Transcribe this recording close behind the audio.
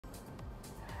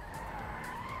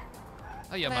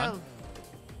Oh yeah, Hello. man.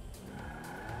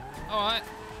 All right.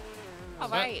 All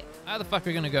right. How the fuck are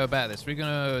we gonna go about this? We're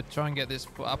gonna try and get this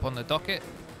put up on the docket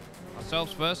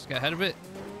ourselves first. Get ahead of it.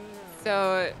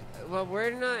 So, well,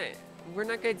 we're not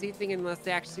gonna do anything unless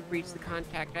they actually breach the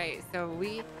contract, right? So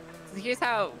here's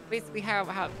how basically how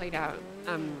it played out.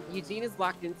 Eugene is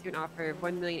locked into an offer of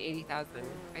 1,080,000.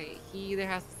 Right? He either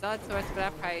has to sell it to us for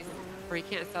that price, or he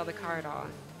can't sell the car at all.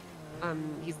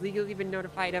 He's legally been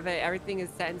notified of it. Everything is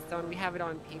set in stone. We have it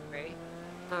on paper.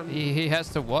 He has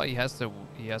to what? He has to.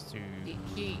 He has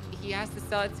to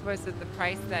sell it to us at the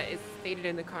price that is stated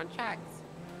in the contract,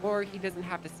 or he doesn't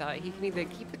have to sell it. He can either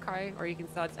keep the car or he can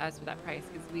sell it to us for that price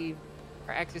because we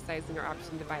are exercising our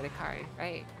option to buy the car,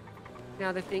 right?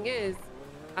 Now the thing is,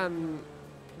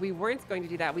 we weren't going to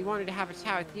do that. We wanted to have a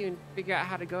chat with you and figure out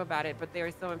how to go about it, but they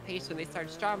were so impatient. They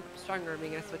started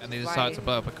strong-arming us, and they decided to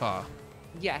blow up a car.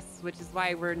 Yes, which is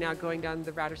why we're now going down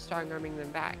the route of strong-arming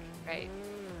them back, right?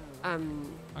 I'm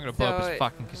gonna blow up his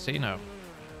fucking casino.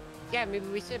 Yeah, maybe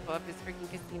we should blow up his freaking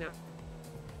casino.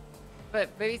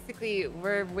 But basically,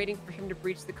 we're waiting for him to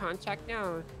breach the contract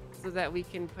now so that we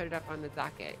can put it up on the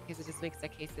docket because it just makes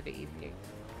that case a bit easier.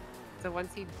 So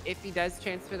if he does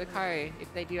transfer the car,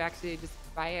 if they do actually just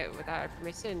buy it without our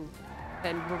permission,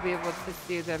 then we'll be able to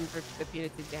sue them for the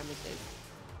punitive damages.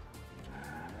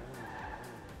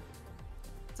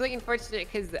 It's really unfortunate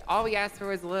because all we asked for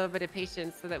was a little bit of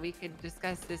patience so that we could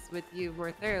discuss this with you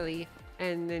more thoroughly,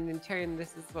 and then in turn,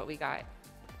 this is what we got.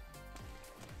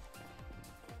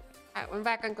 All right, we're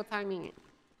back, Uncle Tommy. No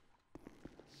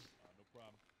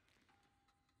problem.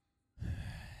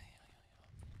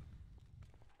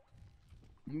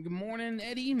 Good morning,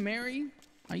 Eddie, Mary.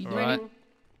 How you All doing? right.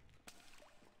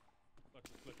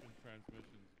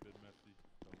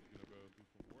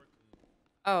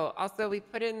 Oh, also we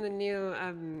put in the new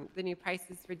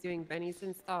prices for doing Benny's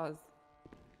installs.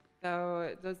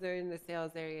 So those are in the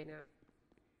sales area now.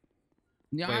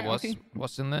 Yeah, Wait,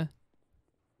 what's in there?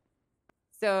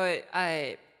 So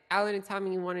Alan and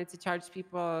Tommy wanted to charge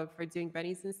people for doing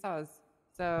Benny's installs.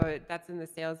 So that's in the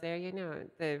sales area now.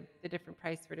 The different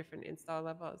price for different install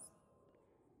levels.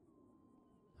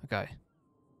 Okay.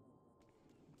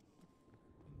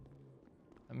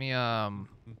 Let me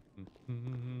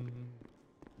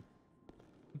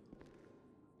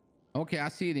Okay, I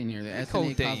see it in here. The SNA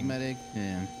Codeine. Cosmetic.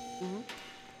 Yeah.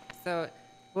 So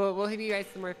we'll give you guys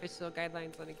some more official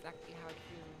guidelines on exactly how to use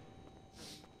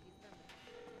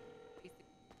them.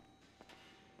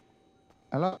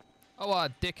 Hello? Oh,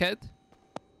 dickhead.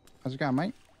 How's it going,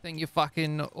 mate? Think you're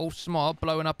fucking all smart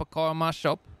blowing up a car in my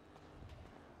shop?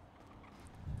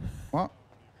 What?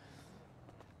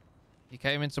 You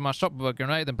came into my shop with a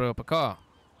grenade and blew up a car.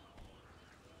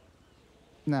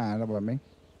 Nah, that wasn't me.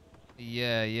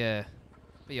 Yeah.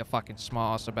 Be a fucking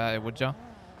smart ass about it, would ya?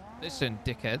 Listen,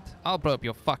 dickhead. I'll blow up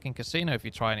your fucking casino if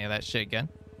you try any of that shit again.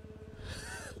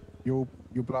 You'll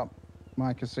blow up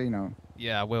my casino.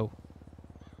 Yeah, I will.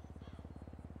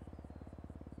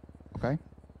 Okay.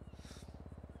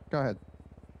 Go ahead.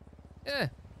 Yeah.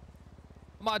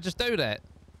 I might just do that.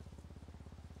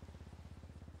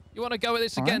 You want to go with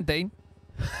this again, right. Dean?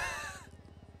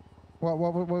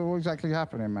 What exactly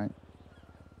happening, mate?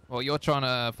 Well, you're trying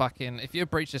to fucking... If you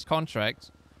breach this contract,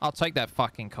 I'll take that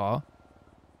fucking car.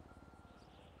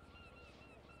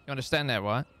 You understand that,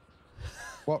 right?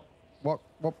 What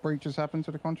breaches happened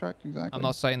to the contract exactly? I'm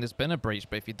not saying there's been a breach,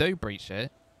 but if you do breach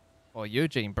it, or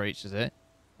Eugene breaches it,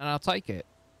 then I'll take it.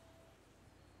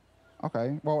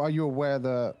 Okay. Well, are you aware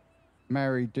that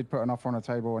Mary did put an offer on the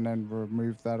table and then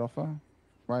removed that offer?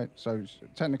 Right? So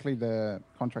technically the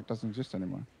contract doesn't exist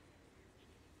anymore.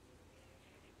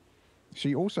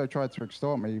 She also tried to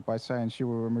extort me by saying she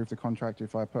will remove the contract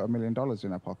if I put $1 million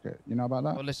in her pocket. You know about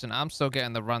that? Well, listen, I'm still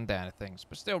getting the rundown of things,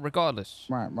 but still, regardless.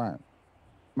 Right.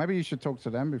 Maybe you should talk to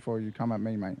them before you come at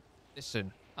me, mate.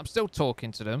 Listen, I'm still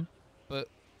talking to them, but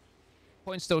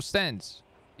point still stands.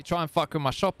 You try and fuck with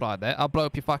my shop like that, I'll blow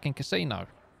up your fucking casino.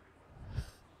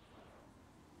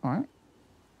 All right.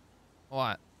 All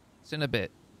right. It's in a bit.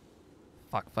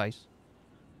 Fuckface.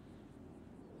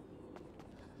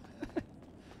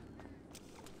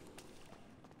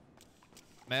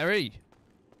 Mary,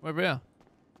 we're here.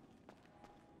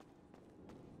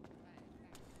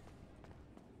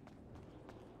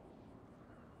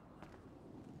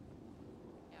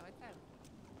 Yeah, what's up?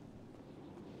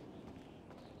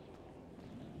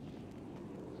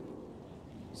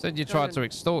 Said you tried to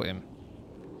extort him.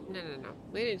 No.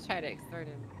 We didn't try to extort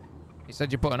him. He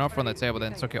said you put an offer on the table,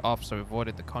 then took it off, so we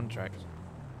avoided the contract.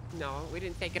 No, we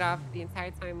didn't take it off the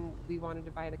entire time we wanted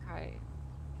to buy the car.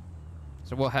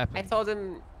 So what happened? I told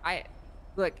him,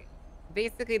 look,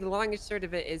 Basically, the long and short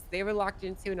of it is they were locked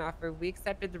into an offer. We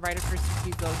accepted the right of first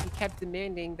refusal. He kept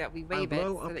demanding that we I'll waive it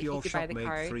blow so up that he your could buy shop, the make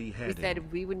car. 3 We heading.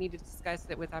 said we would need to discuss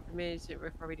it with upper management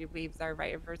before we did waives our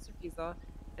right of first refusal.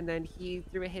 And then he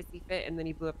threw a hissy fit and then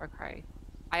he blew up our car.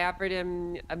 I offered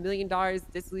him $1 million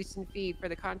dissolution fee for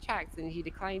the contract and he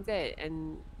declined it.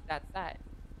 And that's that.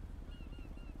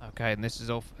 Okay, and this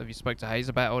is all. Have you spoke to Hayes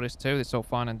about all this too? It's all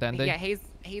fine and dandy. Yeah, Hayes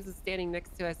was standing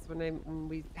next to us when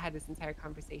we had this entire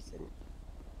conversation.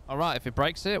 All right, if it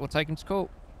breaks it, we'll take him to court.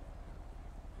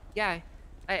 Yeah,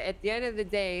 at the end of the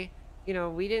day, you know,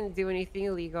 we didn't do anything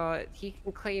illegal. He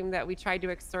can claim that we tried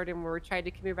to extort him or we tried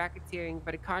to commit racketeering,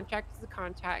 but a contract is a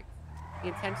contract. The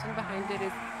intention behind it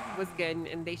was good,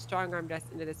 and they strong-armed us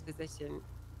into this position.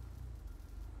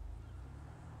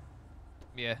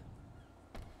 Yeah.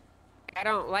 I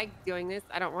don't like doing this.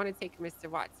 I don't want to take Mr.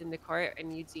 Watson to court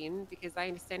and Eugene because I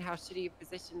understand how shitty a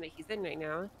position that he's in right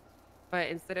now. But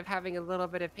instead of having a little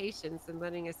bit of patience and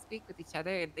letting us speak with each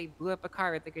other, they blew up a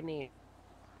car with a grenade.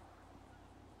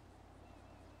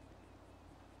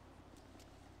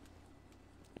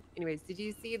 Anyways, did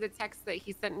you see the text that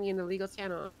he sent me in the legal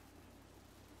channel?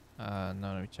 No,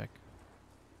 let me check.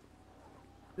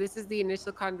 This is the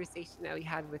initial conversation that we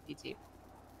had with Eugene.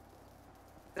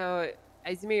 So,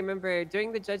 as you may remember,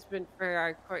 during the judgment for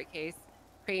our court case,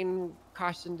 Crane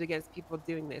cautioned against people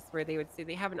doing this, where they would say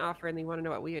they have an offer and they want to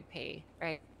know what we would pay,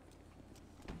 right?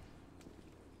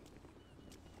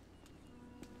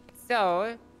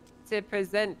 So, to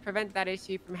prevent that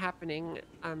issue from happening,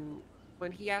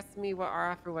 when he asked me what our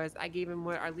offer was, I gave him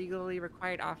what our legally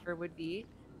required offer would be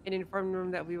and informed him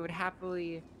that we would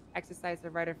happily exercise the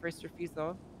right of first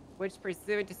refusal, which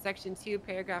pursuant to Section 2,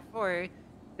 Paragraph 4,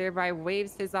 thereby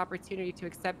waives his opportunity to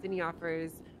accept any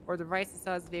offers or the rights to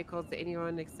sell his vehicles to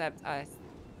anyone except us.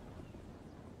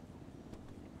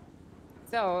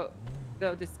 So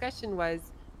the discussion was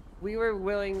we were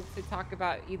willing to talk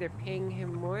about either paying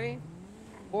him more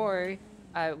or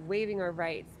waiving our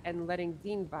rights and letting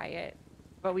Dean buy it.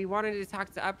 But we wanted to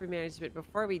talk to upper management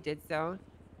before we did so,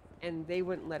 and they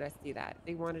wouldn't let us do that.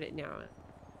 They wanted it now.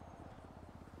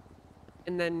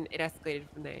 And then it escalated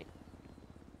from there.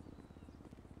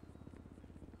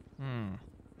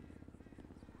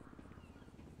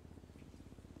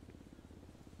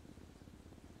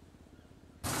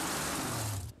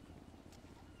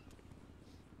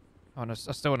 Oh, no, I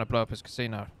still want to blow up his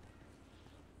casino.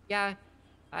 Yeah,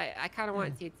 I kind of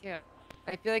want to too.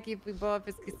 I feel like if we blow up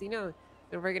his casino,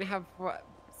 then we're going to have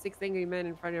 6 angry men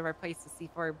in front of our place to see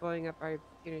for blowing up our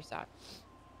tuner shop.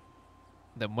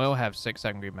 Then we'll have 6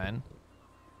 angry men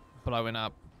blowing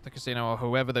up the casino, or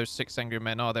whoever those 6 angry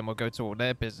men are. Then we'll go to all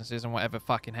their businesses and whatever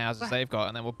fucking houses they've got,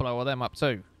 and then we'll blow all them up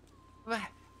too. But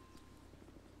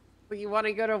you want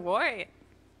to go to war?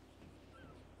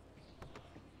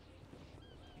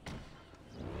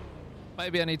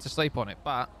 Maybe I need to sleep on it,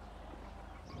 but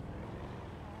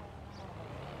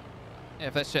yeah,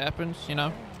 if that shit happens, you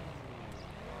know.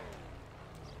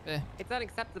 Yeah. It's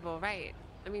unacceptable, right?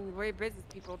 I mean, we're business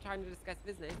people trying to discuss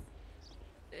business,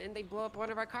 and they blow up one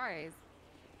of our cars.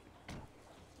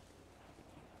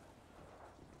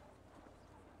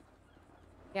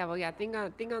 Yeah, well, yeah. Think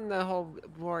on the whole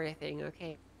war thing,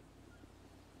 okay?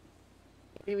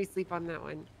 Maybe sleep on that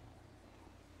one.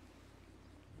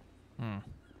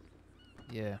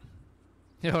 Yeah.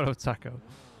 Yo, Taco.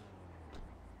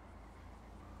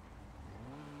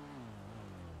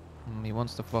 He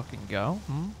wants to fucking go.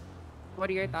 What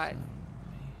are your thoughts?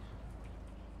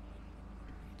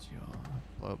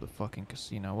 Blow up the fucking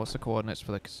casino. What's the coordinates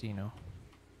for the casino?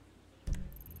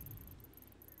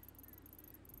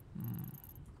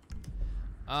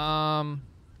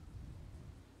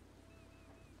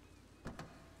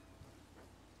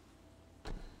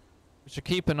 We should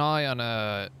keep an eye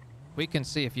on we can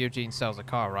see if Eugene sells a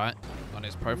car, right? On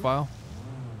his profile.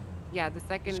 Yeah, the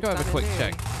second. Let's go have a quick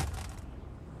check.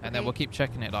 And Okay. then we'll keep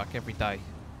checking it like every day.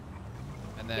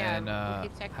 And then we'll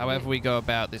keep checking however it. we go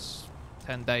about this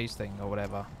 10 days thing or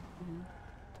whatever.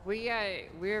 We're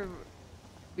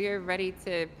ready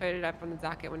to put it up on the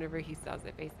docket whenever he sells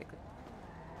it, basically.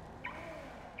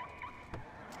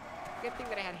 Good thing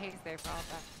that I had Hayes there for all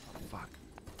that. Fuck.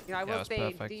 You know, I Yeah, will that's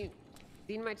say perfect.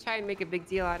 Dean might try and make a big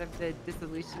deal out of the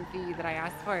dissolution fee that I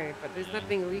asked for, but there's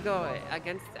nothing legal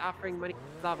against offering money to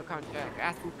dissolve a contract or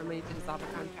asking for money to dissolve a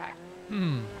contract.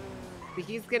 But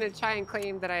he's gonna try and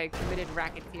claim that I committed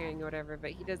racketeering or whatever,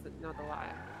 but he doesn't know the law.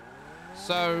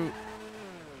 So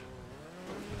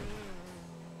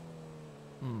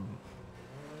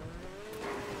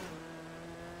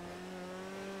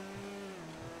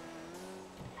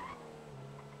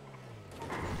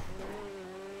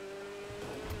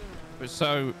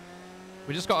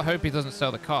We just gotta hope he doesn't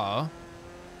sell the car.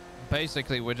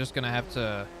 Basically, we're just gonna have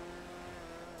to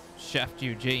shaft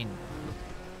Eugene.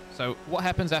 So what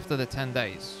happens after the 10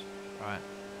 days? Right.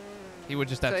 He would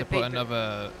just have So to if they put do-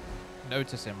 another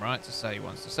notice in, right, to say he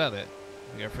wants to sell it.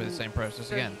 We go through the same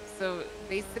process again. So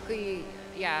basically,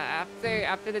 yeah,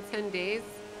 after the 10 days,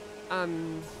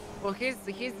 well, here's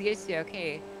the issue.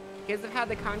 Okay, because of how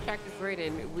the contract is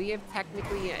written, we have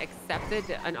technically accepted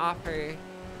an offer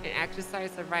and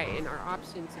exercised the right and our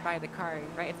option to buy the car.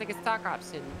 Right? It's like a stock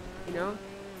option, you know.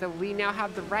 So we now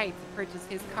have the right to purchase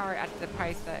his car at the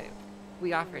price that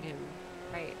we offered him,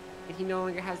 right? And he no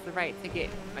longer has the right to get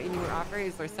any more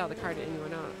offers or sell the car to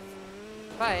anyone else.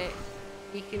 But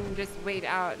he can just wait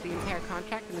out the entire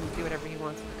contract and then do whatever he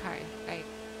wants with the car, right?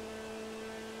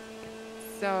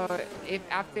 So if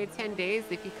after 10 days,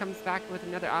 if he comes back with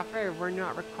another offer, we're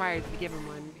not required to give him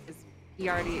one because we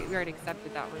already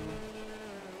accepted that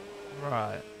one.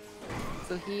 Right.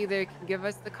 So he either can give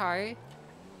us the car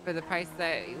for the price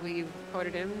that we've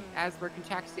quoted him, as we're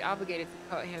contractually obligated to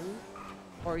quote him,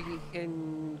 or he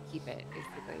can keep it,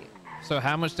 basically. So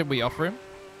how much did we offer him?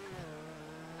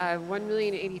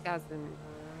 1,080,000,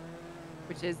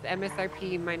 which is the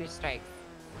MSRP minus strikes.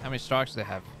 How many strikes do they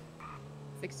have?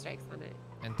 6 strikes on it.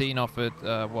 And Dean offered,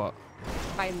 what?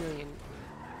 5 million.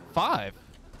 5?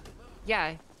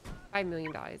 Yeah, $5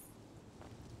 million.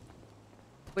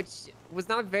 Which was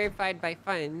not verified by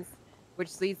funds,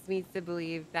 which leads me to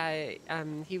believe that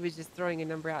he was just throwing a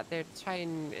number out there to try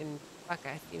and fuck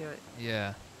us, you know.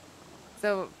 Yeah.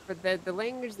 So for the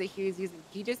language that he was using,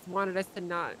 he just wanted us to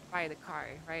not buy the car,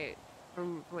 right?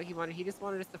 From what he wanted. He just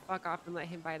wanted us to fuck off and let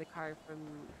him buy the car from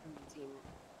the team.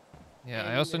 Yeah, I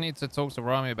And- also need to talk to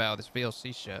Rami about this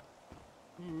VLC shit.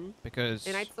 Because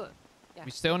And I told, yeah.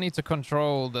 we still need to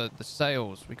control the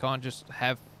sales. We can't just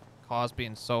have cars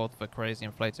being sold for crazy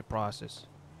inflated prices.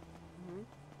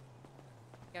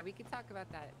 Yeah, we could talk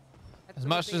about that. That's As one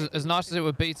much thing I as think nice we as it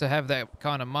would be to have that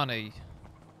kind of money,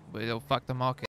 it'll fuck the market.